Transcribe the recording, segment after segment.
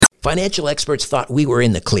Financial experts thought we were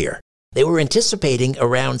in the clear. They were anticipating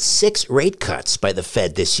around 6 rate cuts by the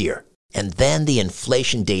Fed this year. And then the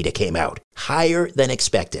inflation data came out, higher than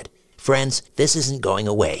expected. Friends, this isn't going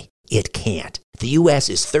away. It can't. The U.S.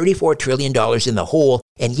 is $34 trillion in the hole,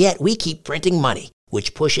 and yet we keep printing money,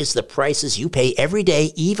 which pushes the prices you pay every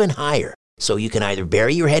day even higher. So you can either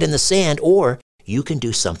bury your head in the sand or you can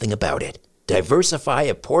do something about it. Diversify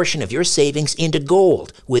a portion of your savings into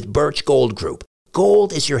gold with Birch Gold Group.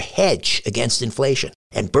 Gold is your hedge against inflation,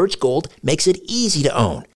 and Birch Gold makes it easy to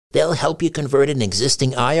own. They'll help you convert an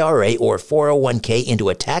existing IRA or 401k into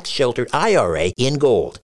a tax-sheltered IRA in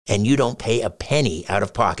gold, and you don't pay a penny out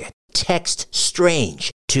of pocket. Text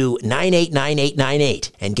STRANGE to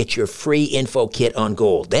 989898 and get your free info kit on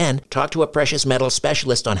gold. Then talk to a precious metal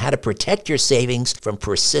specialist on how to protect your savings from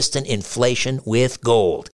persistent inflation with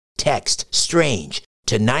gold. Text STRANGE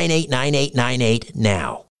to 989898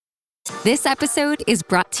 now. This episode is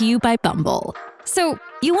brought to you by Bumble. So,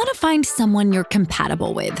 you want to find someone you're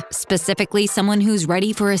compatible with, specifically someone who's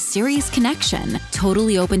ready for a serious connection,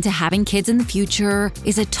 totally open to having kids in the future,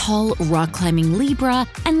 is a tall, rock-climbing Libra,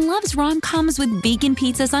 and loves rom-coms with vegan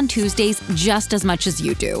pizzas on Tuesdays just as much as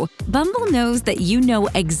you do. Bumble knows that you know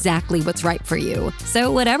exactly what's right for you.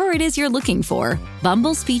 So whatever it is you're looking for,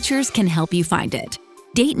 Bumble's features can help you find it.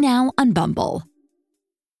 Date now on Bumble.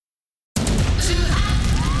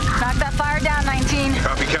 Knock that fire down, 19.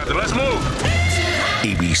 Copy, Captain. Let's move.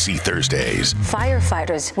 ABC Thursdays.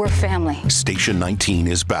 Firefighters, we're family. Station 19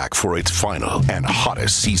 is back for its final and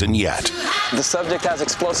hottest season yet. The subject has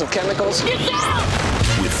explosive chemicals.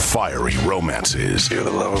 With fiery romances. You're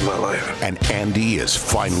the love of my life. And Andy is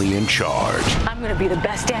finally in charge. I'm going to be the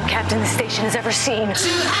best damn captain the station has ever seen.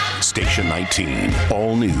 Station 19.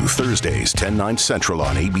 All new Thursdays, 10/9 Central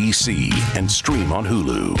on ABC and stream on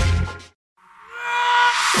Hulu.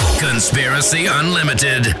 Conspiracy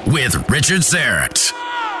Unlimited with Richard Syrett.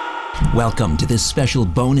 Welcome to this special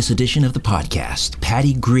bonus edition of the podcast.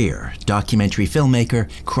 Patty Greer, documentary filmmaker,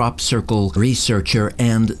 crop circle researcher,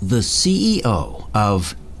 and the CEO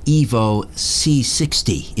of Evo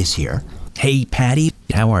C60 is here. Hey, Patty,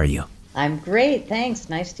 how are you? I'm great, thanks.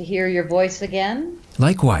 Nice to hear your voice again.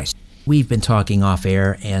 Likewise. We've been talking off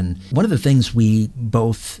air, and one of the things we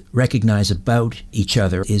both recognize about each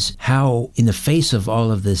other is how, in the face of all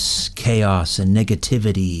of this chaos and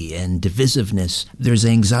negativity and divisiveness, there's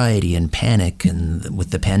anxiety and panic and with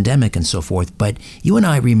the pandemic and so forth, but you and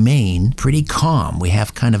I remain pretty calm. We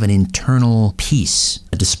have kind of an internal peace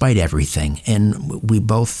despite everything, and we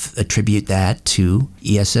both attribute that to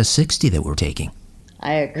ESS 60 that we're taking.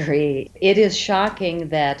 I agree. It is shocking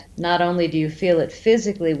that not only do you feel it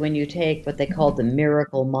physically when you take what they call the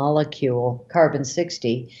miracle molecule,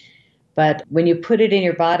 carbon-60, but when you put it in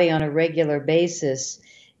your body on a regular basis,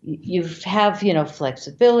 you have,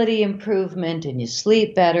 flexibility improvement and you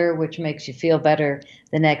sleep better, which makes you feel better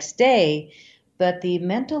the next day. But the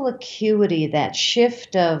mental acuity, that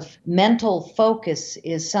shift of mental focus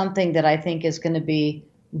is something that I think is going to be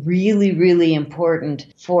really, really important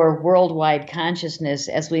for worldwide consciousness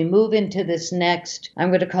as we move into this next, I'm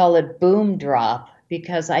going to call it boom drop,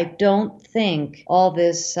 because I don't think all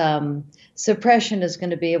this suppression is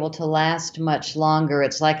going to be able to last much longer.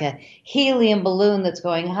 It's like a helium balloon that's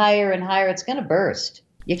going higher and higher. It's going to burst.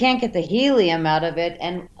 You can't get the helium out of it,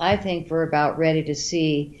 and I think we're about ready to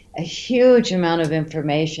see a huge amount of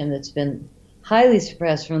information that's been highly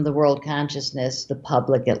suppressed from the world consciousness, the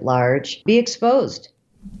public at large, be exposed.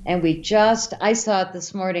 And I saw it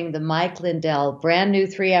this morning, the Mike Lindell, brand new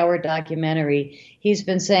 3-hour documentary. He's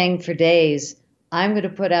been saying for days, I'm going to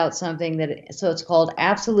put out something so it's called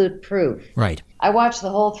Absolute Proof. Right. I watched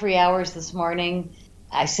the whole 3 hours this morning.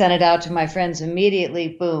 I sent it out to my friends immediately.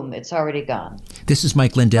 Boom, it's already gone. This is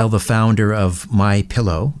Mike Lindell, the founder of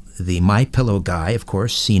MyPillow. The MyPillow guy, of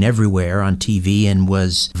course, seen everywhere on TV, and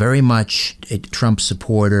was very much a Trump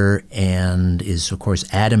supporter and is, of course,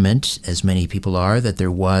 adamant, as many people are, that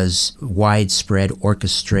there was widespread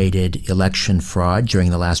orchestrated election fraud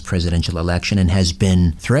during the last presidential election, and has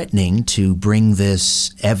been threatening to bring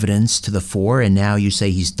this evidence to the fore. And now you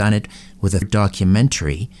say he's done it with a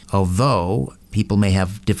documentary, although people may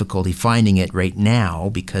have difficulty finding it right now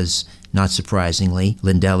because, not surprisingly,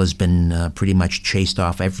 Lindell has been pretty much chased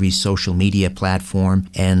off every social media platform.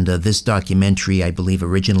 And this documentary, I believe,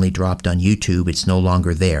 originally dropped on YouTube. It's no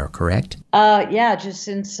longer there, correct? Yeah, just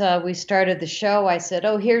since we started the show, I said,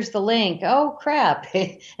 here's the link. Oh, crap.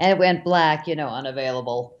 And it went black,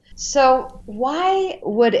 unavailable. So why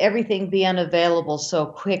would everything be unavailable so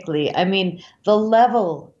quickly? I mean, the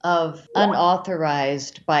level of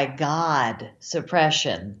unauthorized by God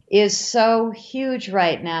suppression is so huge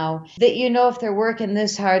right now that, if they're working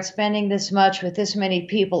this hard, spending this much with this many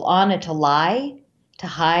people on it to lie, to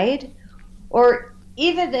hide, or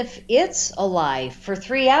even if it's a lie for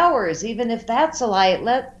 3 hours, even if that's a lie,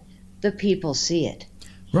 let the people see it.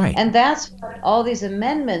 Right. And that's what all these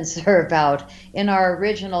amendments are about in our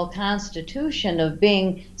original Constitution of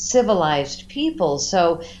being civilized people.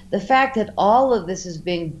 So the fact that all of this is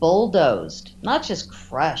being bulldozed, not just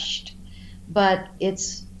crushed, but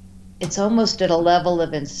it's almost at a level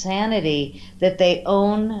of insanity that they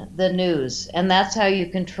own the news. And that's how you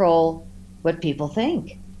control what people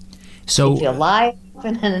think. So if you lie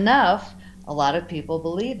often enough, a lot of people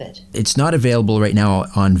believe it. It's not available right now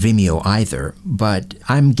on Vimeo either, but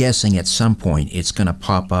I'm guessing at some point it's going to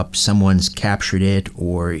pop up. Someone's captured it,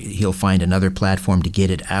 or he'll find another platform to get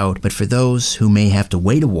it out. But for those who may have to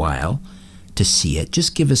wait a while to see it,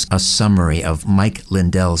 just give us a summary of Mike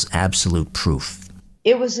Lindell's Absolute Proof.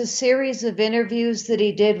 It was a series of interviews that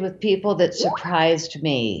he did with people that surprised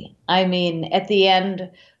me. I mean, at the end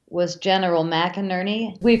was General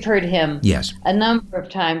McInerney. We've heard him a number of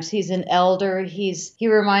times. He's an elder. He's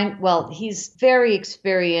very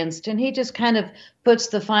experienced, and he just kind of puts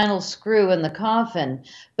the final screw in the coffin.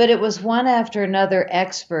 But it was one after another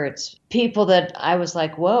experts, people that I was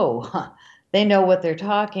like, whoa, they know what they're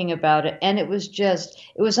talking about. And it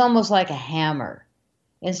was almost like a hammer.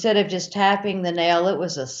 Instead of just tapping the nail, it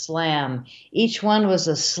was a slam. Each one was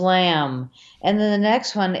a slam. And then the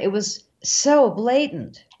next one, it was so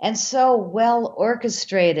blatant and so well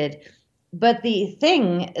orchestrated. But the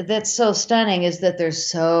thing that's so stunning is that there's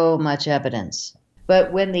so much evidence.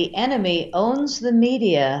 But when the enemy owns the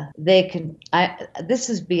media, this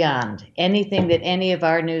is beyond anything that any of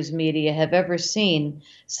our news media have ever seen,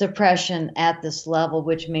 suppression at this level,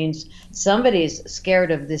 which means somebody's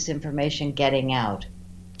scared of this information getting out.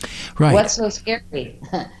 Right. What's so scary?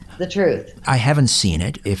 The truth. I haven't seen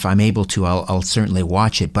it. If I'm able to, I'll certainly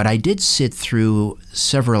watch it. But I did sit through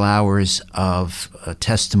several hours of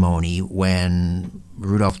testimony when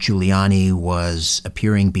Rudolph Giuliani was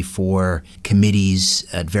appearing before committees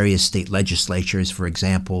at various state legislatures, for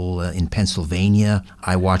example, in Pennsylvania.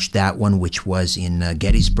 I watched that one, which was in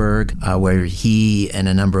Gettysburg, where he and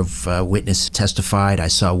a number of witnesses testified. I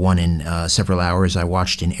saw one in several hours I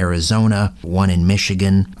watched in Arizona, one in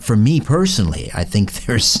Michigan. For me personally, I think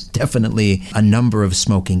there's definitely a number of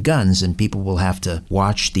smoking guns, and people will have to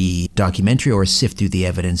watch the documentary or sift through the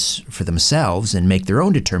evidence for themselves and make their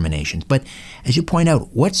own determinations. But as you point out,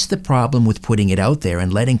 what's the problem with putting it out there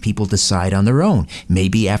and letting people decide on their own?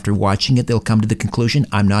 Maybe after watching it, they'll come to the conclusion,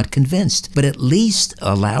 I'm not convinced. But at least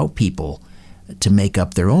allow people to make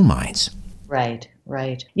up their own minds. Right,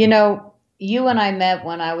 right. You and I met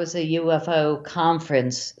when I was a UFO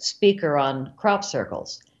conference speaker on crop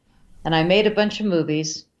circles. And I made a bunch of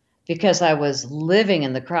movies because I was living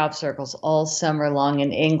in the crop circles all summer long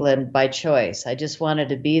in England by choice. I just wanted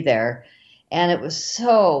to be there. And it was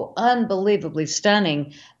so unbelievably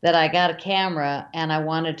stunning that I got a camera and I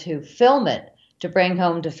wanted to film it to bring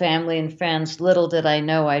home to family and friends. Little did I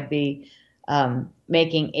know I'd be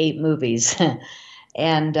making 8 movies.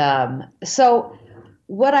 And so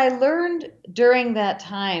what I learned during that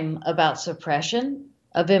time about suppression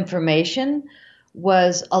of information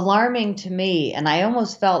was alarming to me. And I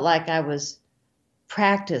almost felt like I was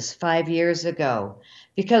practiced 5 years ago,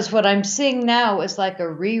 because what I'm seeing now is like a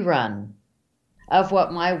rerun of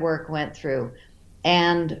what my work went through.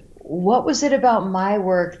 And what was it about my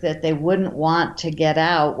work that they wouldn't want to get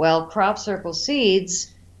out? Well, crop circle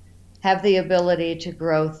seeds have the ability to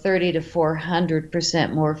grow 30 to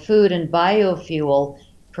 400% more food and biofuel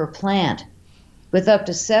per plant, with up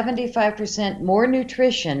to 75% more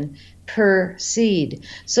nutrition per seed.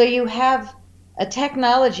 So you have a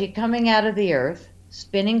technology coming out of the earth.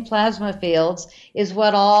 Spinning plasma fields is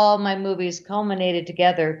what all my movies culminated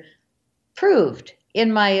together proved,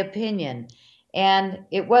 in my opinion. And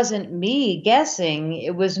it wasn't me guessing,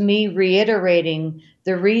 it was me reiterating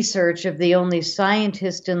the research of the only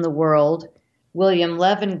scientist in the world, William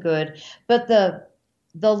Levengood. But the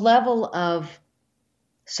level of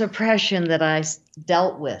suppression that I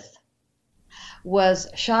dealt with was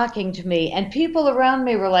shocking to me. And people around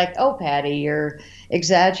me were like, oh, Patty, you're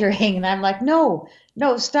exaggerating. And I'm like, no,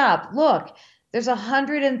 stop. Look, there's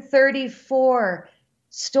 134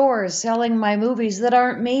 stores selling my movies that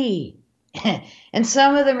aren't me. And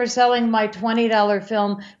some of them are selling my $20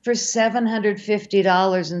 film for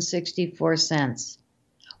 $750.64.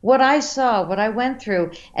 What I saw, what I went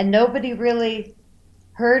through, and nobody really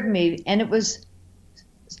heard me, and it was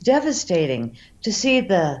devastating to see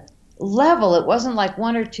the level. It wasn't like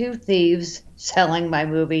one or two thieves selling my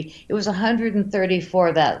movie. It was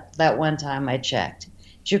 134 that one time I checked.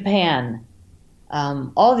 Japan,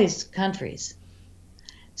 all these countries.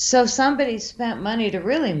 So somebody spent money to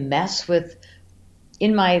really mess with,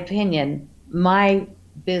 in my opinion, my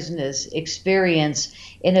business experience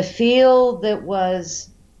in a field that was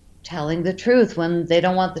telling the truth when they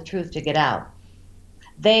don't want the truth to get out.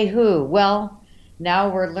 They who? Well, now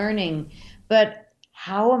we're learning, but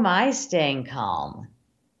how am I staying calm?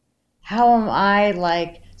 How am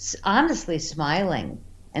I honestly smiling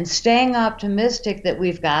and staying optimistic that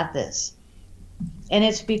we've got this? And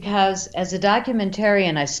it's because as a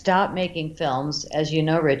documentarian, I stopped making films, as you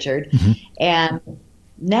know, Richard, and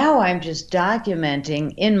now I'm just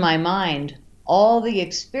documenting in my mind all the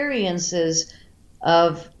experiences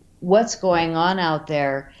of what's going on out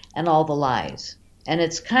there and all the lies. And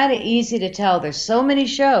it's kind of easy to tell. There's so many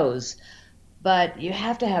shows, but you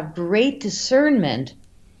have to have great discernment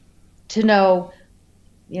to know,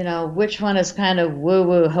 which one is kind of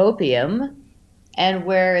woo-woo hopium and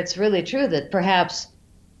where it's really true that perhaps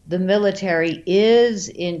the military is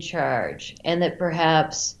in charge and that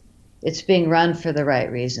perhaps it's being run for the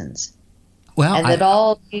right reasons. Well, and that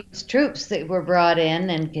all these troops that were brought in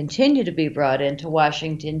and continue to be brought into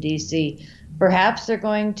Washington, D.C., perhaps they're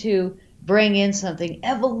going to bring in something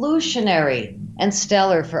evolutionary and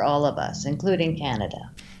stellar for all of us, including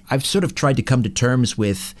Canada. I've sort of tried to come to terms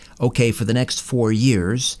with, okay, for the next 4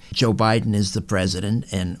 years, Joe Biden is the president,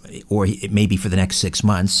 or maybe for the next 6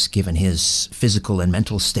 months, given his physical and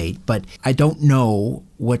mental state. But I don't know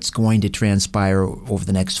what's going to transpire over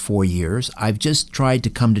the next 4 years. I've just tried to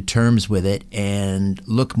come to terms with it and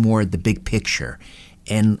look more at the big picture.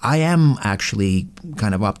 And I am actually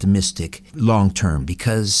kind of optimistic long term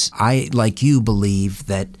because I, like you, believe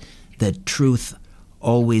that truth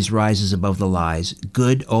always rises above the lies.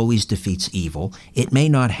 Good always defeats evil. It may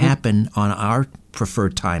not happen on our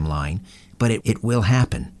preferred timeline, but it will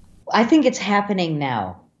happen. I think it's happening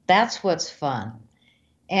now. That's what's fun.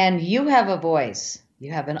 And you have a voice.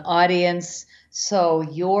 You have an audience. So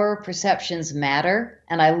your perceptions matter.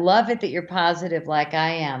 And I love it that you're positive like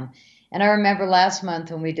I am. And I remember last month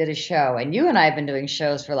when we did a show, and you and I have been doing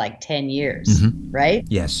shows for like 10 years, right?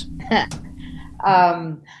 Yes.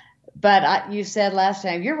 But you said last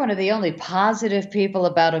time, you're one of the only positive people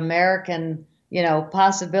about American,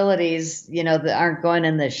 possibilities, that aren't going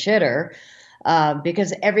in the shitter,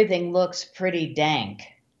 because everything looks pretty dank.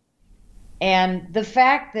 And the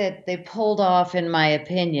fact that they pulled off, in my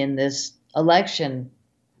opinion, this election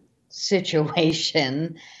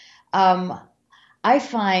situation, I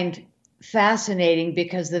find fascinating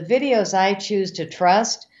because the videos I choose to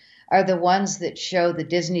trust are the ones that show the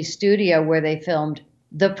Disney studio where they filmed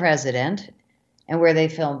the president and where they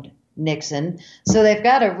filmed Nixon. So they've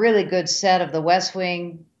got a really good set of the West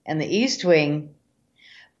Wing and the East Wing.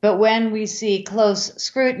 But when we see close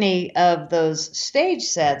scrutiny of those stage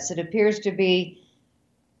sets, it appears to be,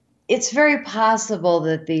 it's very possible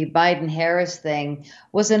that the Biden-Harris thing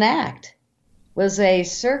was an act, was a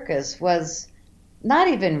circus, was not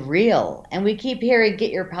even real. And we keep hearing,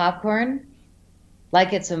 get your popcorn,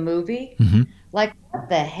 like it's a movie. Like, what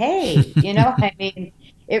the hey? I mean,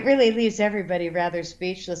 it really leaves everybody rather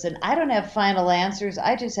speechless. And I don't have final answers.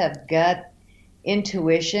 I just have gut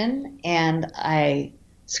intuition, and I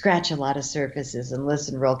scratch a lot of surfaces and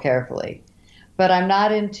listen real carefully. But I'm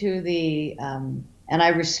not into the, and I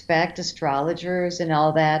respect astrologers and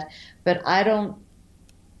all that, but I don't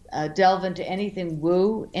delve into anything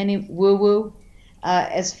woo-woo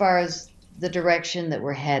as far as the direction that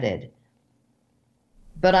we're headed.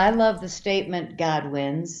 But I love the statement, God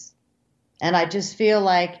wins. And I just feel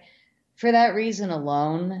like for that reason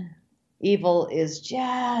alone, evil is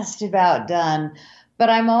just about done.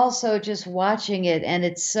 But I'm also just watching it, and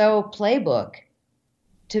it's so playbook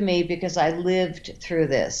to me because I lived through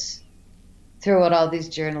this, through what all these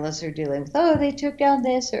journalists are dealing with. Oh, they took down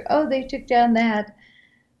this, or oh, they took down that.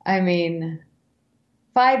 I mean,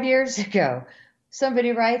 5 years ago,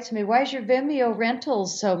 somebody writes me, why is your Vimeo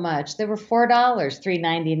rentals so much? They were $4,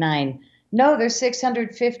 $3.99. No, they're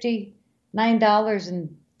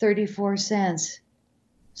 $659.34.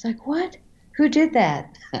 It's like, what? Who did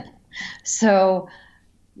that? So,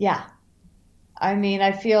 yeah. I mean,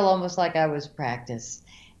 I feel almost like I was practiced.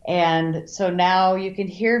 And so now you can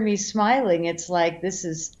hear me smiling. It's like, this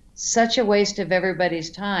is such a waste of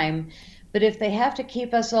everybody's time. But if they have to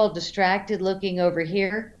keep us all distracted looking over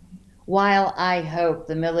here, while I hope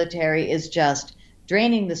the military is just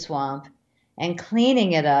draining the swamp and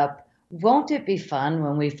cleaning it up, won't it be fun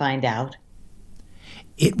when we find out?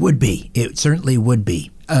 It would be. It certainly would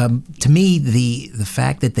be. To me, the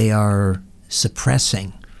fact that they are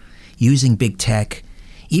suppressing, using big tech,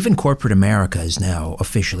 even corporate America is now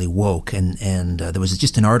officially woke. And there was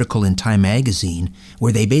just an article in Time magazine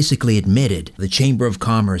where they basically admitted the Chamber of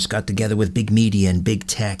Commerce got together with big media and big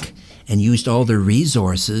tech and used all their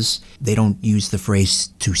resources. They don't use the phrase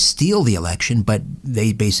to steal the election, but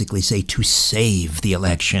they basically say to save the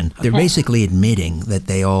election. They're basically admitting that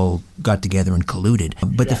they all got together and colluded.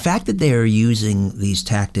 But the fact that they are using these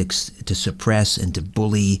tactics to suppress and to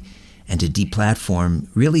bully and to deplatform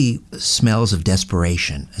really smells of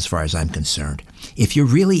desperation as far as I'm concerned. If you're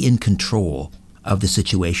really in control of the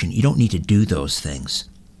situation, you don't need to do those things.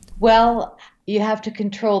 Well, you have to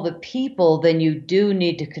control the people, then you do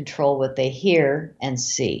need to control what they hear and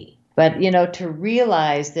see. But, to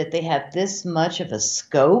realize that they have this much of a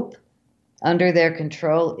scope under their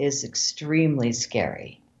control is extremely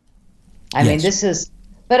scary. I mean,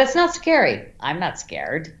 but it's not scary. I'm not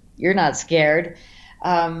scared. You're not scared.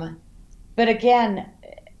 But again,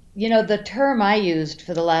 the term I used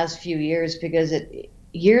for the last few years, because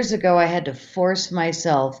years ago I had to force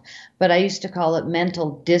myself, but I used to call it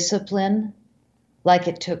mental discipline, like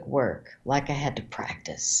it took work, like I had to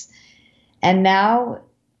practice. And now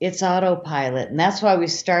it's autopilot. And that's why we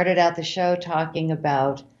started out the show talking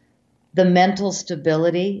about the mental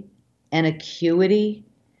stability and acuity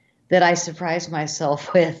that I surprised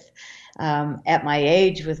myself with at my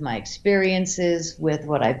age, with my experiences, with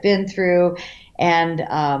what I've been through.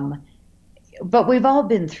 But we've all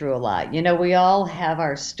been through a lot. We all have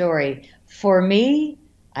our story. For me,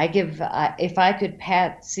 if I could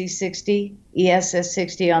pat C60, ESS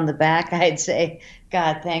 60 on the back, I'd say,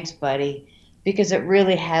 God, thanks, buddy, because it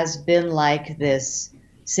really has been like this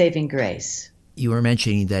saving grace. You were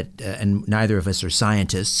mentioning that, and neither of us are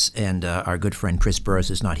scientists, and our good friend Chris Burres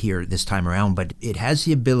is not here this time around, but it has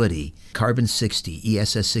the ability, carbon-60,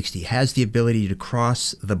 ESS 60, has the ability to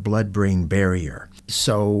cross the blood-brain barrier.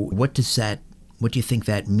 So what do you think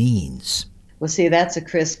that means? Well, see, that's a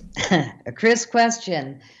Chris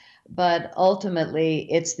question, but ultimately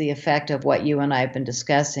it's the effect of what you and I have been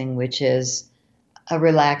discussing, which is a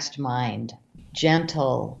relaxed mind,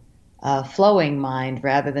 gentle, flowing mind,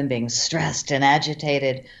 rather than being stressed and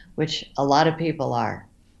agitated, which a lot of people are.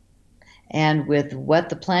 And with what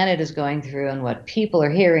the planet is going through and what people are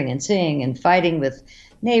hearing and seeing and fighting with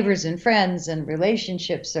neighbors and friends, and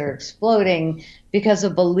relationships are exploding because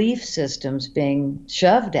of belief systems being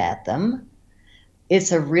shoved at them,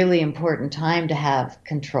 it's a really important time to have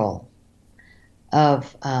control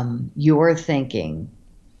of your thinking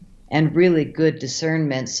and really good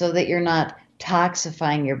discernment so that you're not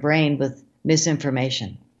toxifying your brain with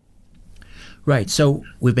misinformation. Right. So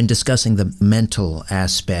we've been discussing the mental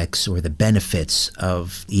aspects or the benefits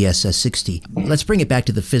of ESS 60. Let's bring it back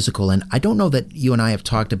to the physical. And I don't know that you and I have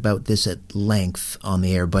talked about this at length on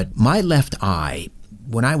the air, but my left eye,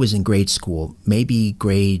 when I was in grade school, maybe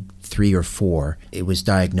grade 3 or 4, it was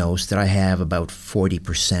diagnosed that I have about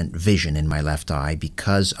 40% vision in my left eye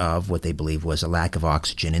because of what they believe was a lack of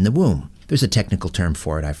oxygen in the womb. There's a technical term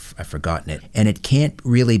for it. I've forgotten it. And it can't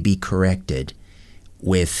really be corrected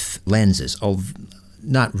with lenses.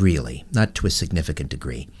 Not really, not to a significant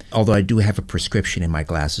degree. Although I do have a prescription in my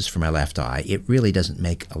glasses for my left eye, it really doesn't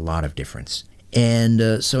make a lot of difference.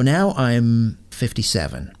 And so now I'm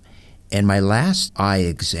 57. And my last eye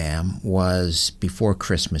exam was before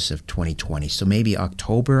Christmas of 2020. So maybe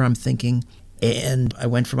October, I'm thinking. And I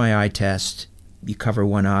went for my eye test. You cover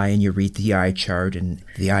one eye and you read the eye chart, and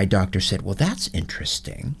the eye doctor said, well, that's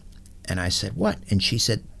interesting. And I said, what? And she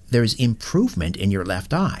said, there's improvement in your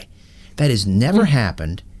left eye. That has never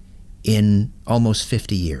happened in almost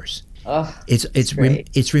 50 years. Oh,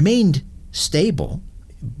 it's remained stable,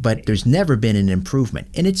 but there's never been an improvement.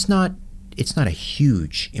 And it's not a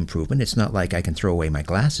huge improvement. It's not like I can throw away my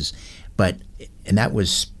glasses. And that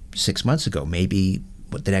was 6 months ago. Maybe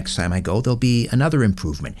the next time I go, there'll be another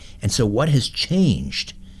improvement. And so what has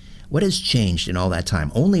changed? What has changed in all that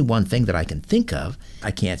time? Only one thing that I can think of.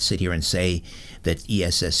 I can't sit here and say that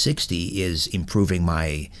ESS 60 is improving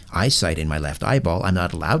my eyesight in my left eyeball. I'm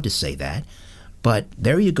not allowed to say that. But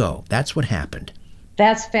there you go. That's what happened.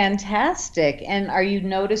 That's fantastic. And are you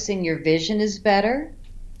noticing your vision is better?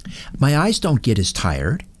 My eyes don't get as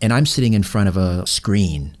tired, and I'm sitting in front of a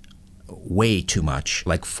screen way too much,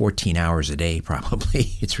 like 14 hours a day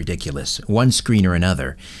probably. It's ridiculous. One screen or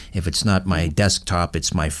another. If it's not my desktop,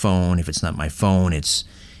 it's my phone. If it's not my phone, it's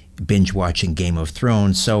binge watching Game of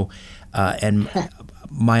Thrones. And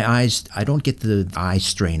my eyes, I don't get the eye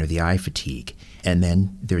strain or the eye fatigue. And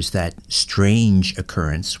then there's that strange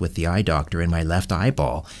occurrence with the eye doctor in my left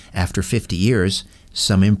eyeball. After 50 years,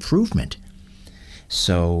 some improvement.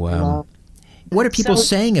 So what are people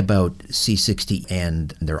saying about C60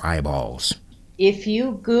 and their eyeballs? If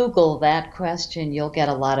you Google that question, you'll get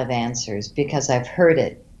a lot of answers, because I've heard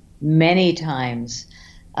it many times,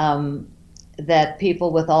 that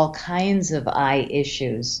people with all kinds of eye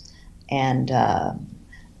issues and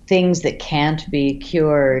things that can't be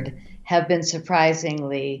cured have been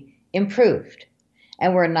surprisingly improved.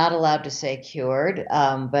 And we're not allowed to say cured,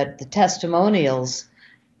 but the testimonials,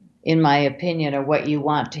 in my opinion, are what you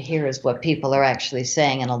want to hear, is what people are actually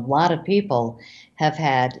saying. And a lot of people have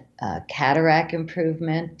had cataract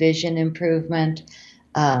improvement, vision improvement,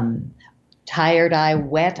 tired eye,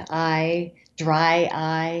 wet eye, dry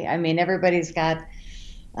eye. I mean, everybody's got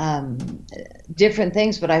different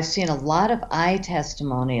things, but I've seen a lot of eye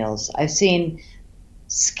testimonials. I've seen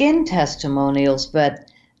skin testimonials,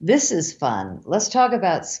 but this is fun. Let's talk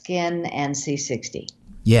about skin and C60.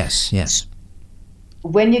 Yes.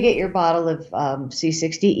 When you get your bottle of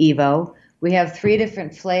C60 Evo, we have 3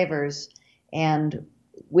 different flavors, and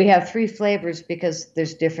we have 3 flavors because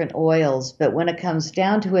there's different oils. But when it comes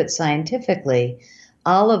down to it scientifically,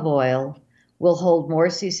 olive oil will hold more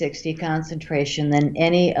C60 concentration than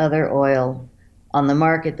any other oil on the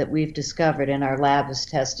market that we've discovered, and our lab has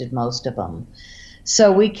tested most of them.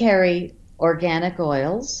 So we carry organic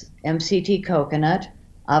oils, MCT coconut,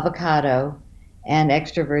 avocado, and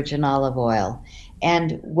extra virgin olive oil.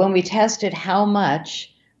 And when we tested how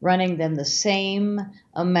much, running them the same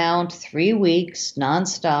amount 3 weeks,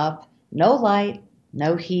 nonstop, no light,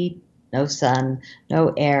 no heat, no sun,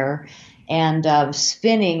 no air, and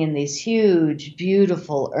spinning in these huge,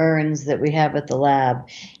 beautiful urns that we have at the lab.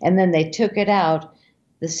 And then they took it out.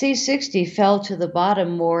 The C60 fell to the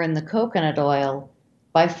bottom more in the coconut oil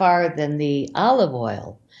by far than the olive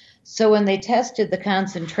oil. So when they tested the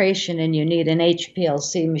concentration, and you need an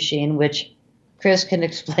HPLC machine, which Chris can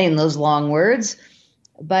explain those long words,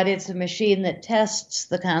 but it's a machine that tests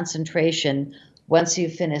the concentration once you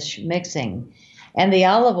finish mixing. And the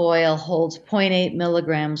olive oil holds 0.8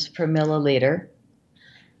 milligrams per milliliter.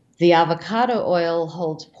 The avocado oil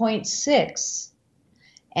holds 0.6.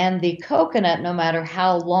 And the coconut, no matter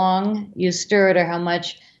how long you stir it or how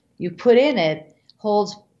much you put in it,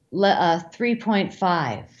 holds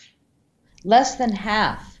 3.5. Less than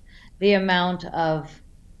half the amount of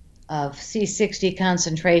C60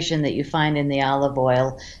 concentration that you find in the olive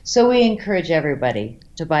oil. So we encourage everybody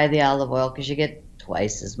to buy the olive oil, because you get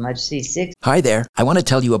twice as much C60. Hi there. I want to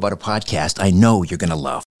tell you about a podcast I know you're going to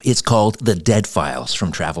love. It's called The Dead Files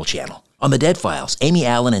from Travel Channel. On The Dead Files, Amy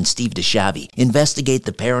Allen and Steve DeShavi investigate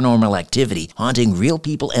the paranormal activity haunting real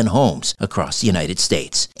people and homes across the United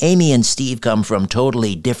States. Amy and Steve come from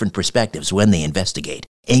totally different perspectives when they investigate.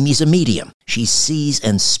 Amy's a medium. She sees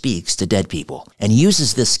and speaks to dead people and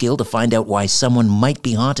uses this skill to find out why someone might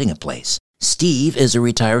be haunting a place. Steve is a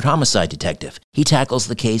retired homicide detective. He tackles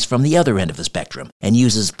the case from the other end of the spectrum and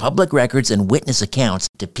uses public records and witness accounts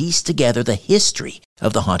to piece together the history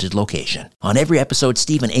of the haunted location. On every episode,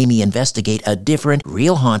 Steve and Amy investigate a different,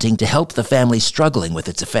 real haunting to help the family struggling with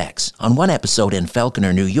its effects. On one episode in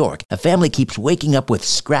Falconer, New York, a family keeps waking up with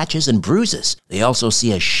scratches and bruises. They also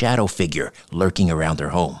see a shadow figure lurking around their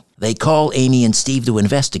home. They call Amy and Steve to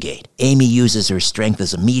investigate. Amy uses her strength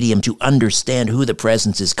as a medium to understand who the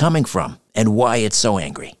presence is coming from and why it's so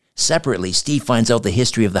angry. Separately, Steve finds out the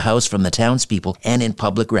history of the house from the townspeople and in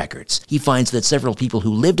public records. He finds that several people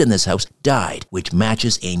who lived in this house died, which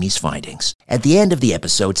matches Amy's findings. At the end of the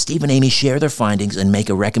episode, Steve and Amy share their findings and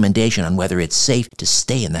make a recommendation on whether it's safe to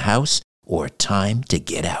stay in the house or time to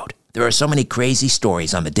get out. There are so many crazy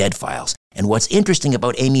stories on The Dead Files, and what's interesting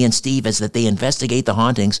about Amy and Steve is that they investigate the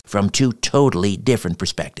hauntings from 2 totally different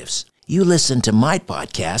perspectives. You listen to my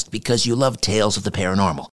podcast because you love tales of the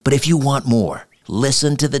paranormal, but if you want more,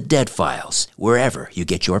 listen to The Dead Files wherever you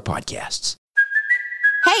get your podcasts.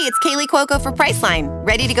 Hey, it's Kaylee Cuoco for Priceline.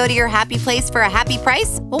 Ready to go to your happy place for a happy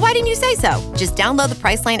price? Well, why didn't you say so? Just download the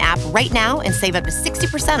Priceline app right now and save up to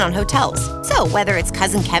 60% on hotels. So whether it's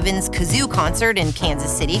Cousin Kevin's Kazoo Concert in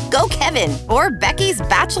Kansas City, go Kevin, or Becky's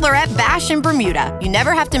Bachelorette Bash in Bermuda, you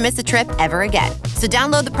never have to miss a trip ever again. So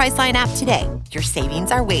download the Priceline app today. Your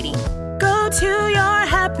savings are waiting. Go to your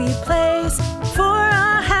happy place for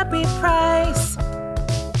a happy price.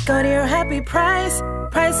 Go to your happy price,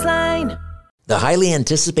 Priceline. The highly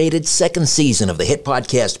anticipated second season of the hit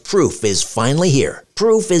podcast Proof is finally here.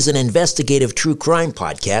 Proof is an investigative true crime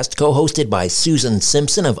podcast co-hosted by Susan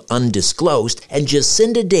Simpson of Undisclosed and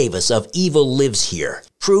Jacinda Davis of Evil Lives Here.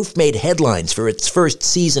 Proof made headlines for its first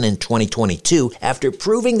season in 2022 after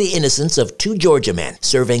proving the innocence of two Georgia men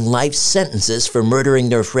serving life sentences for murdering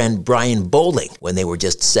their friend Brian Bowling when they were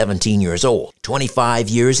just 17 years old. 25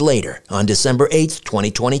 years later, on December 8,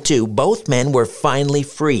 2022, both men were finally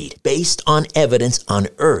freed based on evidence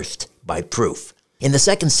unearthed by Proof. In the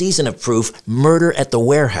second season of Proof, Murder at the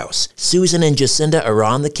Warehouse, Susan and Jacinda are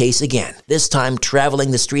on the case again, this time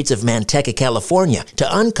traveling the streets of Manteca, California,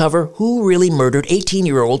 to uncover who really murdered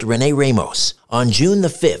 18-year-old Renee Ramos. On June the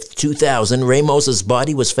 5th, 2000, Ramos's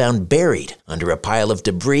body was found buried under a pile of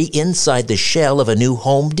debris inside the shell of a new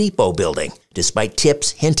Home Depot building. Despite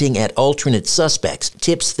tips hinting at alternate suspects,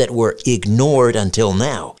 tips that were ignored until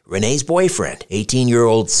now, Renee's boyfriend,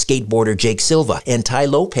 18-year-old skateboarder Jake Silva, and Ty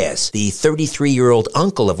Lopez, the 33-year-old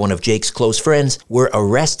uncle of one of Jake's close friends, were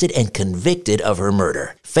arrested and convicted of her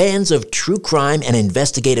murder. Fans of true crime and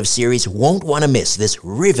investigative series won't want to miss this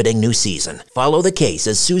riveting new season. Follow the case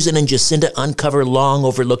as Susan and Jacinda uncover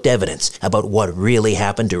long-overlooked evidence about what really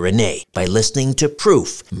happened to Renee by listening to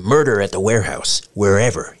Proof, Murder at the Warehouse,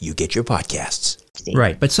 wherever you get your podcasts.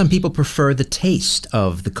 Right, but some people prefer the taste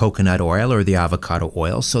of the coconut oil or the avocado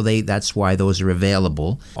oil, so that's why those are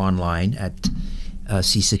available online at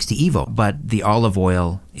C60 Evo, but the olive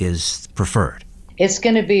oil is preferred. It's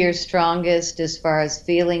going to be your strongest as far as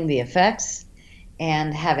feeling the effects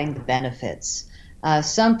and having the benefits.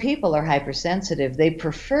 Some people are hypersensitive. They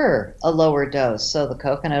prefer a lower dose, so the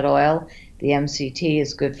coconut oil, the MCT,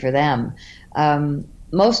 is good for them.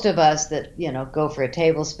 Most of us that, go for a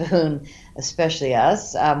tablespoon, especially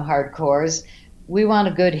us, hardcores, we want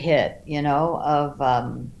a good hit, of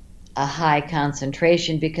a high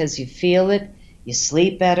concentration because you feel it, you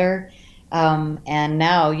sleep better. And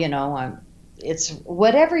now, it's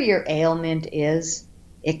whatever your ailment is,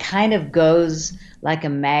 it kind of goes like a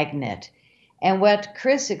magnet. And what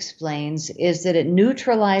Chris explains is that it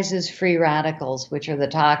neutralizes free radicals, which are the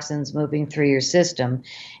toxins moving through your system.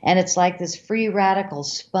 And it's like this free radical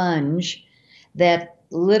sponge that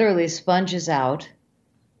literally sponges out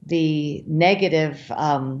the negative,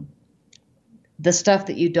 the stuff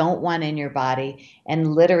that you don't want in your body,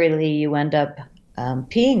 and literally you end up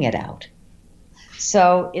peeing it out.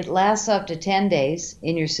 So it lasts up to 10 days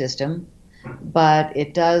in your system, but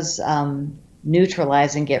it does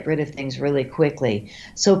neutralize and get rid of things really quickly.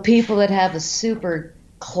 So people that have a super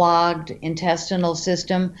clogged intestinal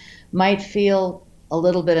system might feel a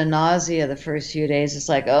little bit of nausea the first few days. It's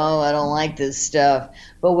like, oh, I don't like this stuff.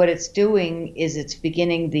 But what it's doing is it's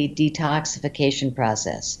beginning the detoxification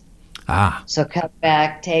process. So cut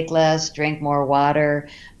back, take less, drink more water.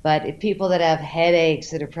 But if people that have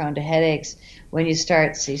headaches, that are prone to headaches, when you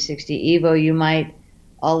start C60 Evo, you might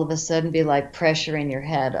all of a sudden be like pressure in your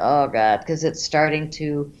head. Oh, God, because it's starting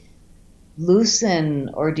to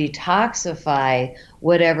loosen or detoxify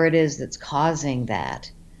whatever it is that's causing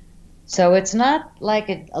that. So it's not like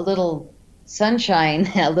a little sunshine,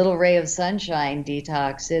 a little ray of sunshine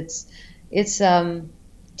detox. It's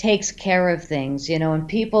takes care of things, and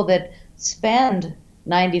people that spend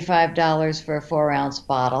 $95 for a 4-ounce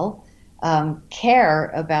bottle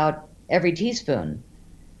care about every teaspoon.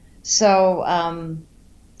 So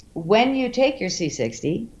when you take your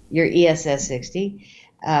C60, your ESS 60,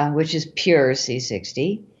 which is pure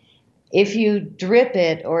C60, if you drip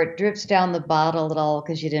it or it drips down the bottle at all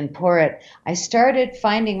because you didn't pour it, I started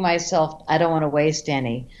finding myself, I don't want to waste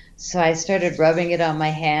any. So I started rubbing it on my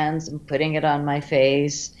hands and putting it on my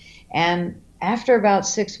face. And after about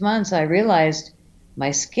 6 months, I realized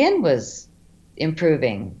my skin was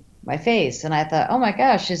improving, my face. And I thought, oh my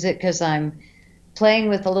gosh, is it because I'm playing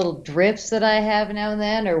with the little drips that I have now and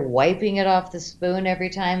then, or wiping it off the spoon every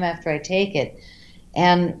time after I take it?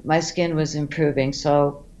 And my skin was improving.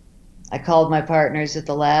 So I called my partners at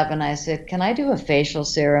the lab and I said, can I do a facial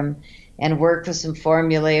serum and work with some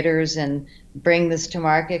formulators and bring this to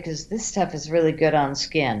market? Because this stuff is really good on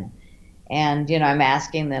skin. And, I'm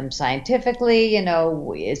asking them scientifically,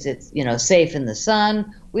 is it, safe in the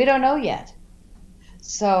sun? We don't know yet.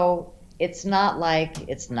 So it's not like,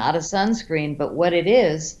 it's not a sunscreen, but what it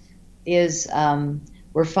is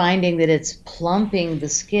we're finding that it's plumping the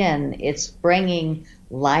skin. It's bringing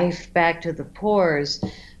life back to the pores.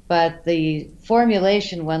 But the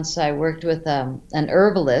formulation, once I worked with an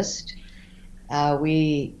herbalist,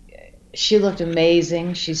 she looked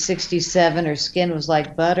amazing. She's 67. Her skin was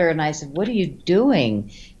like butter. And I said, what are you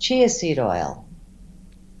doing? Chia seed oil.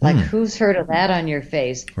 Like, who's heard of that on your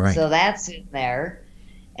face? Right. So that's in there.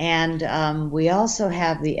 And we also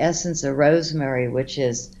have the essence of rosemary, which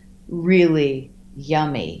is really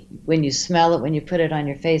yummy when you smell it, when you put it on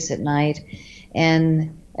your face at night.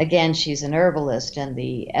 And again, she's an herbalist, and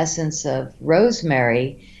the essence of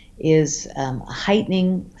rosemary is a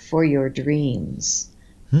heightening for your dreams,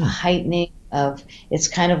 a heightening of, it's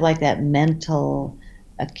kind of like that mental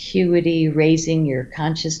acuity, raising your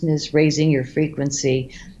consciousness, raising your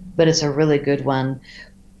frequency, but it's a really good one.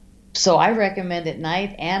 So I recommend at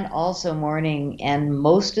night and also morning, and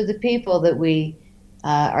most of the people that we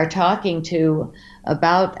are talking to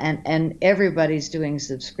about, and everybody's doing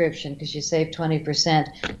subscription because you save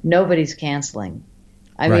 20%, nobody's canceling.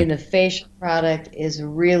 I mean, the facial product is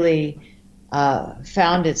really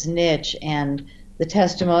found its niche, and the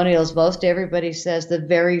testimonials, most everybody says the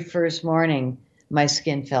very first morning, my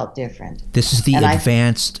skin felt different. This is the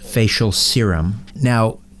advanced facial serum.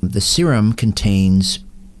 Now, the serum contains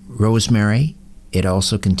rosemary. It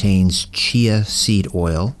also contains chia seed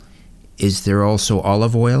oil. Is there also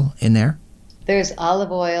olive oil in there? There's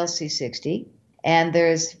olive oil, C60, and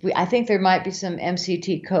I think there might be some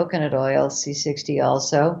MCT coconut oil, C60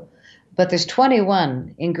 also, but there's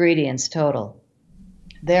 21 ingredients total.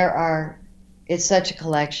 It's such a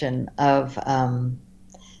collection of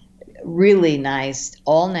really nice,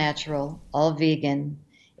 all natural, all vegan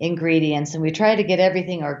ingredients, and we try to get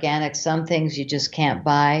everything organic. Some things you just can't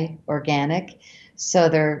buy organic, so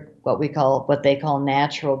they're what they call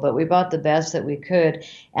natural, but we bought the best that we could.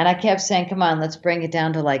 And I kept saying, come on, let's bring it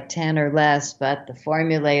down to like 10 or less. But the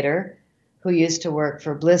formulator, who used to work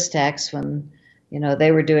for Blistex when,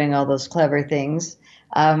 they were doing all those clever things,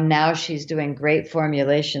 now she's doing great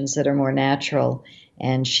formulations that are more natural.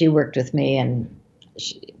 And she worked with me, and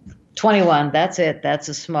 21, that's it. That's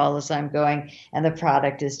as small as I'm going. And the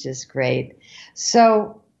product is just great.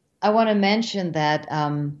 So I want to mention that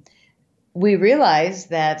we realize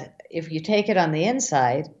that if you take it on the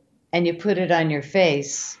inside and you put it on your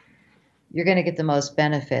face, you're going to get the most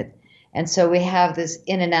benefit. And so we have this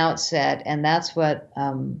in and out set, and that's what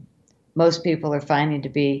most people are finding to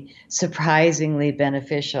be surprisingly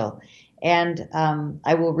beneficial. And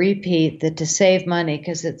I will repeat that to save money,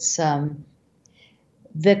 because it's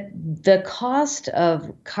the cost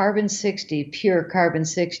of carbon 60, pure carbon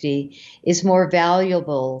 60, is more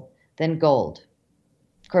valuable than gold.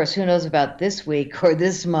 Of course, who knows about this week or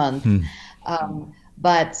this month?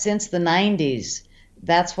 But since the 90s,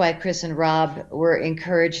 that's why Chris and Rob were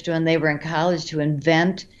encouraged when they were in college to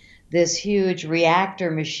invent this huge reactor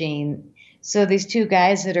machine. So these two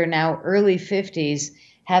guys that are now early 50s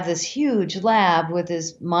have this huge lab with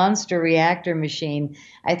this monster reactor machine.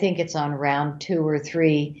 I think it's on round 2 or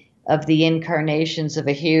 3 of the incarnations of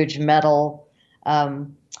a huge metal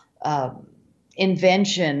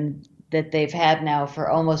invention that they've had now for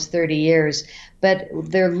almost 30 years. But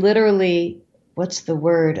they're literally,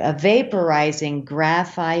 vaporizing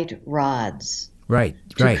graphite rods. Right.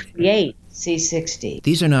 To create C60.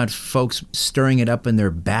 These are not folks stirring it up in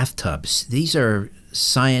their bathtubs. These are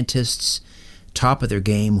scientists, top of their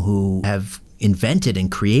game, who have invented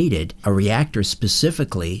and created a reactor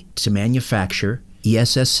specifically to manufacture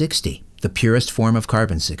ESS60, the purest form of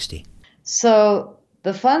carbon 60. So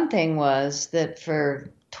the fun thing was that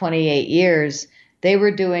for 28 years, they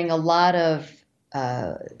were doing a lot of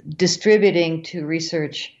distributing to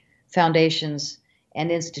research foundations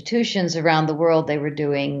and institutions around the world. They were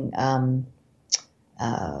doing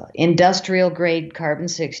industrial grade carbon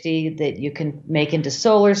 60 that you can make into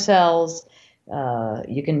solar cells,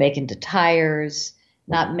 you can make into tires,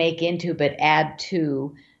 not make into, but add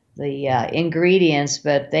to the ingredients.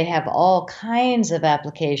 But they have all kinds of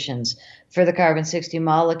applications for the carbon 60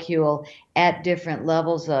 molecule at different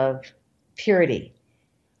levels of purity.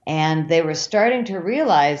 And they were starting to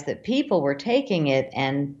realize that people were taking it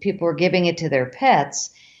and people were giving it to their pets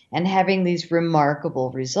and having these remarkable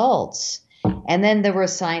results. And then there were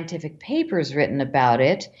scientific papers written about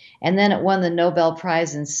it. And then it won the Nobel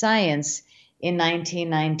Prize in Science in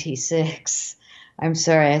 1996. I'm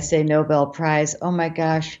sorry, I say Nobel Prize. Oh my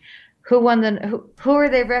gosh. Who are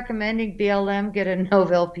they recommending BLM get a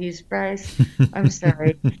Nobel Peace Prize? I'm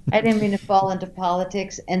sorry. I didn't mean to fall into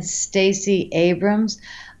politics. And Stacey Abrams.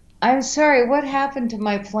 I'm sorry, what happened to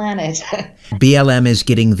my planet? BLM is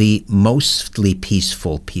getting the mostly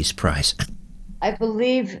peaceful Peace Prize. I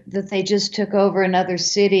believe that they just took over another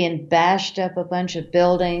city and bashed up a bunch of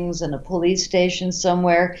buildings and a police station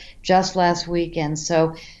somewhere just last weekend.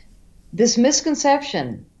 So this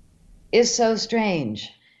misconception is so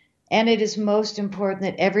strange. And it is most important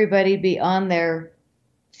that everybody be on their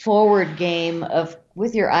forward game of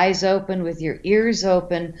with your eyes open, with your ears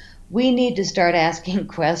open. We need to start asking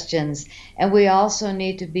questions, and we also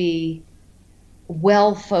need to be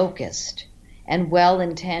well focused. and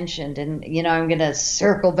well-intentioned. And, I'm going to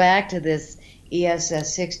circle back to this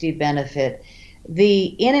ESS 60 benefit. The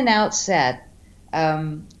in and out set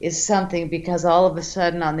is something, because all of a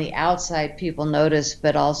sudden on the outside people notice,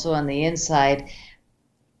 but also on the inside,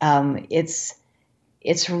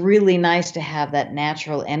 it's really nice to have that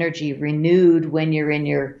natural energy renewed when you're in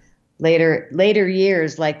your later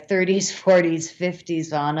years, like 30s, 40s,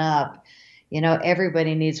 50s on up.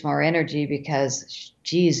 Everybody needs more energy because,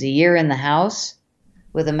 geez, a year in the house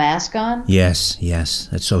with a mask on? Yes,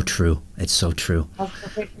 that's so true. It's so true. How's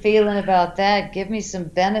the feeling about that? Give me some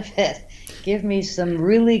benefit. Give me some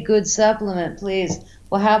really good supplement, please.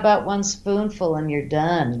 Well, how about one spoonful and you're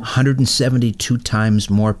done? 172 times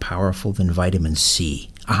more powerful than vitamin C.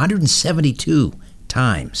 172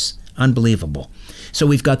 times. Unbelievable. So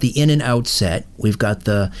we've got the in and out set. We've got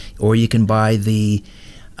or you can buy the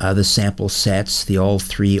sample sets, the all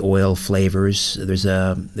 3 oil flavors. There's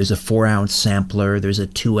a 4-ounce sampler. There's a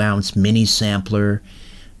 2-ounce mini sampler.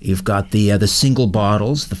 You've got the single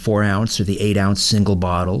bottles, the 4-ounce or the 8-ounce single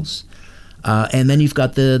bottles. And then you've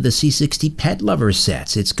got the C60 pet lover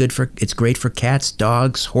sets. It's great for cats,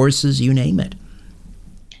 dogs, horses, you name it.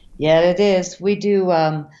 Yeah, it is. We do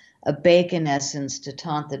a bacon essence to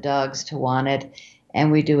taunt the dogs to want it,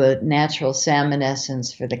 and we do a natural salmon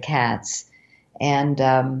essence for the cats.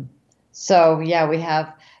 And so, yeah, we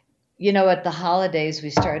have, at the holidays we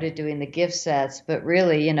started doing the gift sets, but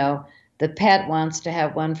really, the pet wants to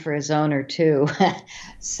have one for his owner too.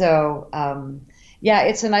 So, yeah,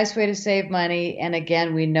 it's a nice way to save money. And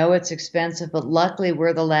again, we know it's expensive, but luckily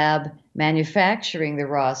we're the lab manufacturing the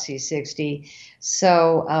raw C60.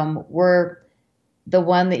 So we're the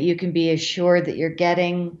one that you can be assured that you're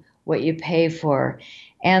getting what you pay for.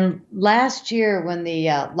 And last year when the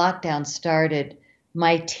lockdown started,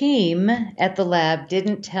 my team at the lab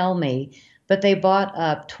didn't tell me, but they bought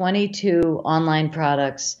up 22 online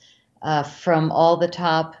products from all the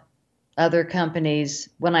top other companies.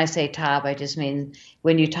 When I say top, I just mean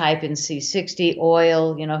when you type in C60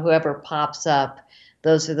 oil, whoever pops up,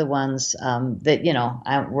 those are the ones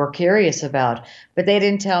that, we're curious about. But they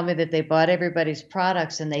didn't tell me that they bought everybody's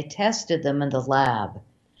products and they tested them in the lab.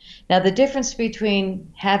 Now, the difference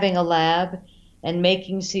between having a lab and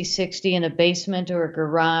making C60 in a basement or a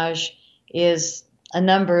garage is a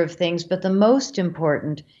number of things, but the most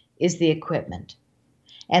important is the equipment.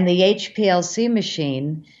 And the HPLC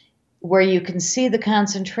machine, where you can see the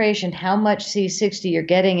concentration, how much C60 you're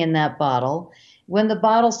getting in that bottle. When the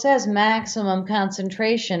bottle says maximum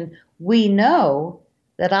concentration, we know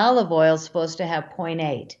that olive oil is supposed to have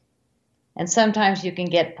 0.8. And sometimes you can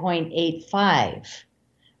get 0.85.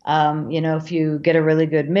 If you get a really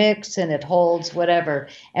good mix and it holds, whatever.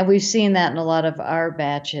 And we've seen that in a lot of our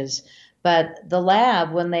batches. But the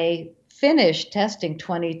lab, when they finished testing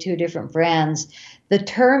 22 different brands, the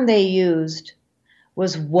term they used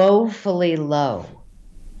was woefully low.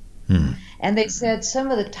 And they said some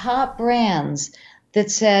of the top brands that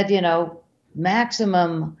said,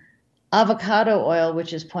 maximum avocado oil,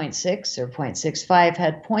 which is 0.6 or 0.65,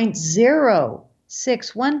 had 0.06,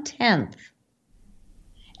 1/10.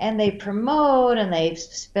 And they promote and they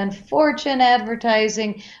spend fortune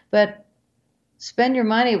advertising, but spend your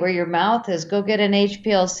money where your mouth is. Go get an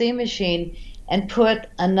HPLC machine and put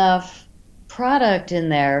enough product in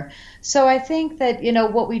there. So I think that,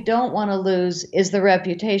 what we don't want to lose is the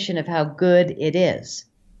reputation of how good it is.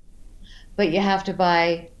 But you have to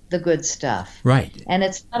buy the good stuff. Right. And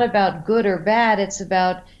it's not about good or bad. It's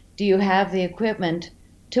about, do you have the equipment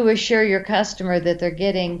to assure your customer that they're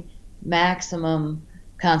getting maximum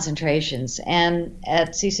concentrations? And at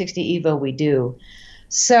C60 Evo, we do.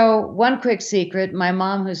 So one quick secret, my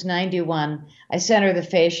mom, who's 91, I sent her the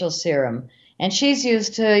facial serum. And she's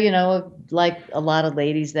used to, like a lot of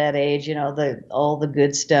ladies that age, all the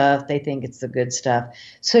good stuff. They think it's the good stuff.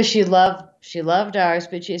 So she loved ours,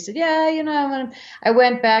 but she said, yeah, I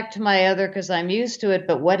went back to my other because I'm used to it.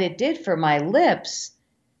 But what it did for my lips,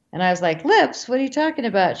 and I was like, lips? What are you talking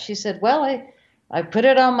about? She said, well, I put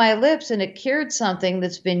it on my lips and it cured something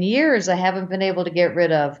that's been years I haven't been able to get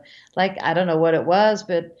rid of. Like, I don't know what it was,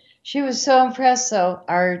 but she was so impressed. So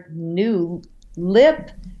our new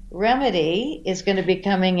lip remedy is going to be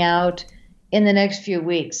coming out in the next few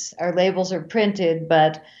weeks. Our labels are printed,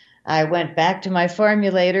 but I went back to my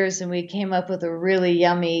formulators and we came up with a really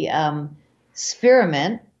yummy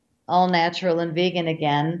spearmint, all natural and vegan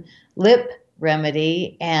again, lip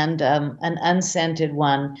remedy, and an unscented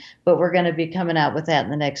one. But we're going to be coming out with that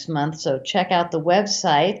in the next month. So check out the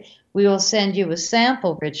website. We will send you a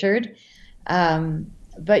sample, Richard. But,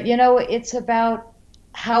 it's about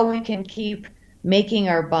how we can keep making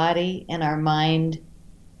our body and our mind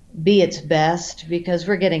be its best, because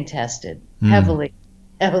we're getting tested,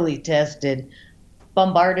 heavily tested,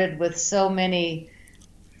 bombarded with so many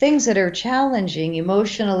things that are challenging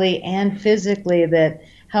emotionally and physically, that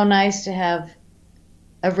how nice to have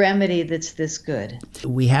a remedy that's this good.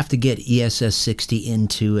 We have to get ESS 60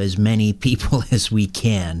 into as many people as we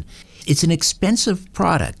can. It's an expensive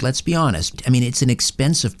product, let's be honest. I mean, it's an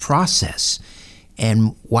expensive process.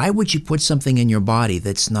 And why would you put something in your body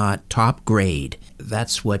that's not top grade?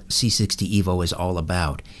 That's what C60 Evo is all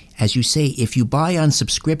about. As you say, if you buy on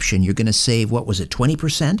subscription, you're going to save, what was it,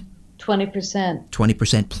 20%? 20%.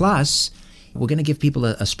 20% plus. We're going to give people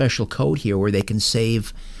a special code here where they can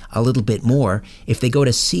save a little bit more. If they go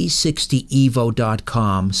to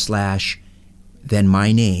c60evo.com/ then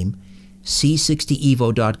my name,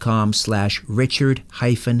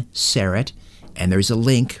 c60evo.com/Richard-Serrett, and there's a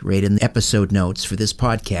link right in the episode notes for this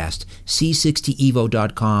podcast,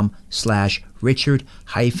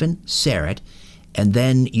 c60evo.com/Richard-Serrett, and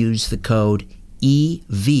then use the code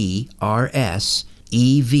EVRS.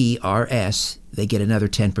 They get another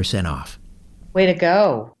 10% off. Way to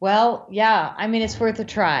go. Well, yeah, I mean, it's worth a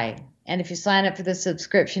try. And if you sign up for the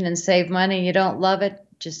subscription and save money and you don't love it,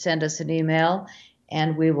 just send us an email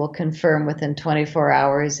and we will confirm within 24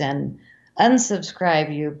 hours and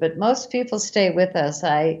unsubscribe you. But most people stay with us.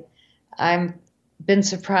 I'm been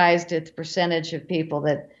surprised at the percentage of people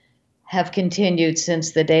that have continued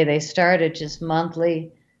since the day they started, just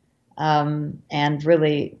monthly, and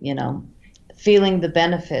really, feeling the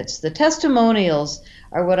benefits. The testimonials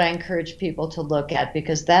are what I encourage people to look at,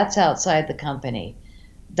 because that's outside the company.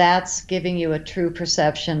 That's giving you a true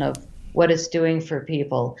perception of what it's doing for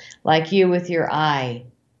people, like you with your eye,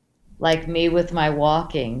 like me with my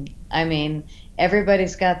walking. I mean,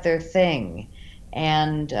 everybody's got their thing.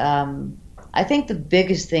 And I think the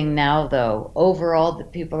biggest thing now, though, overall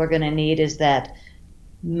that people are going to need is that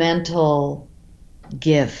mental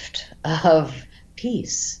gift of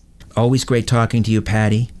peace. Always great talking to you,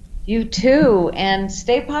 Patty. You too, and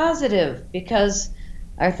stay positive, because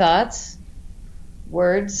our thoughts,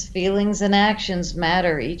 words, feelings, and actions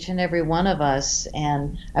matter, each and every one of us.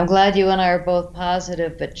 And I'm glad you and I are both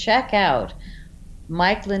positive, but check out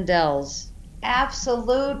Mike Lindell's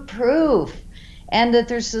Absolute Proof. And that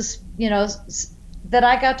there's this, that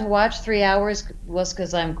I got to watch 3 hours was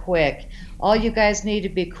because I'm quick. All you guys need to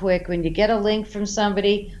be quick. When you get a link from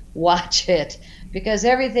somebody, watch it, because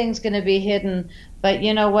everything's going to be hidden. But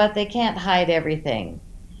you know what? They can't hide everything.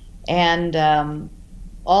 And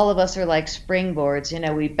all of us are like springboards.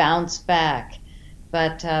 We bounce back.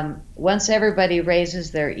 But once everybody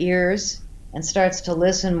raises their ears and starts to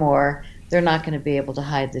listen more, they're not going to be able to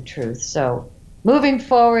hide the truth. So moving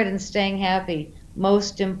forward and staying happy,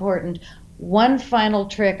 most important. One final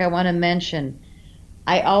trick I want to mention.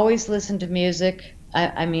 I always listen to music.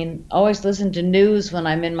 I mean, always listen to news when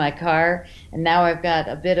I'm in my car, and now I've got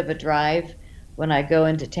a bit of a drive when I go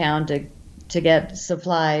into town to get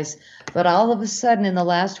supplies. But all of a sudden in the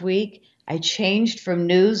last week, I changed from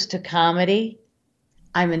news to comedy.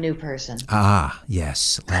 I'm a new person. Ah,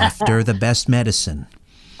 yes. Laughter, the best medicine.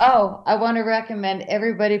 Oh, I want to recommend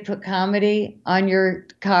everybody put comedy on your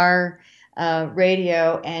car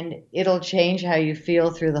radio, and it'll change how you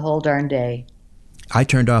feel through the whole darn day. I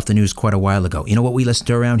turned off the news quite a while ago. You know what we listen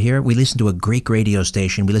to around here? We listen to a Greek radio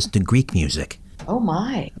station. We listen to Greek music. Oh,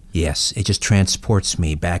 my. Yes, it just transports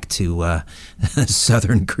me back to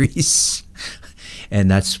southern Greece. And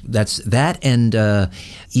that's that, and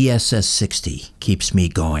ESS 60 keeps me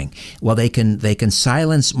going. Well, they can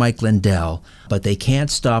silence Mike Lindell, but they can't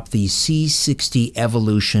stop the C60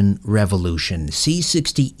 evolution revolution.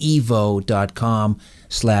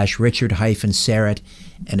 c60evo.com/Richard-Serrett.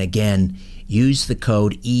 And again, use the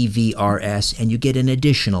code EVRS and you get an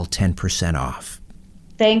additional 10% off.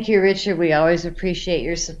 Thank you, Richard. We always appreciate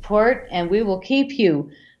your support, and we will keep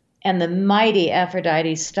you and the mighty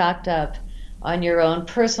Aphrodite stocked up on your own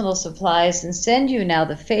personal supplies, and send you now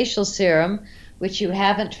the facial serum, which you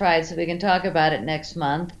haven't tried, so we can talk about it next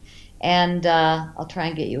month. And I'll try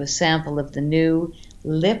and get you a sample of the new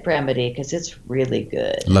lip remedy, because it's really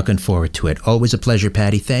good. Looking forward to it. Always a pleasure,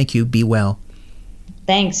 Patty. Thank you. Be well.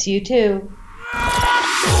 Thanks. You too.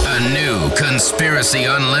 A new Conspiracy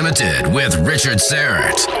Unlimited with Richard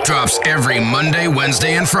Serrett drops every Monday,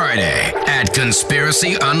 Wednesday, and Friday at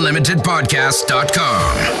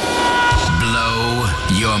conspiracyunlimitedpodcast.com. Blow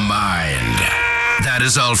your mind. That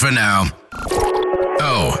is all for now.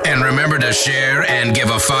 Oh, and remember to share and give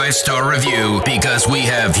a 5-star review, because we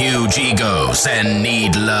have huge egos and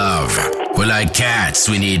need love. We're like cats.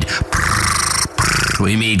 We need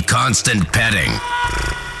constant petting.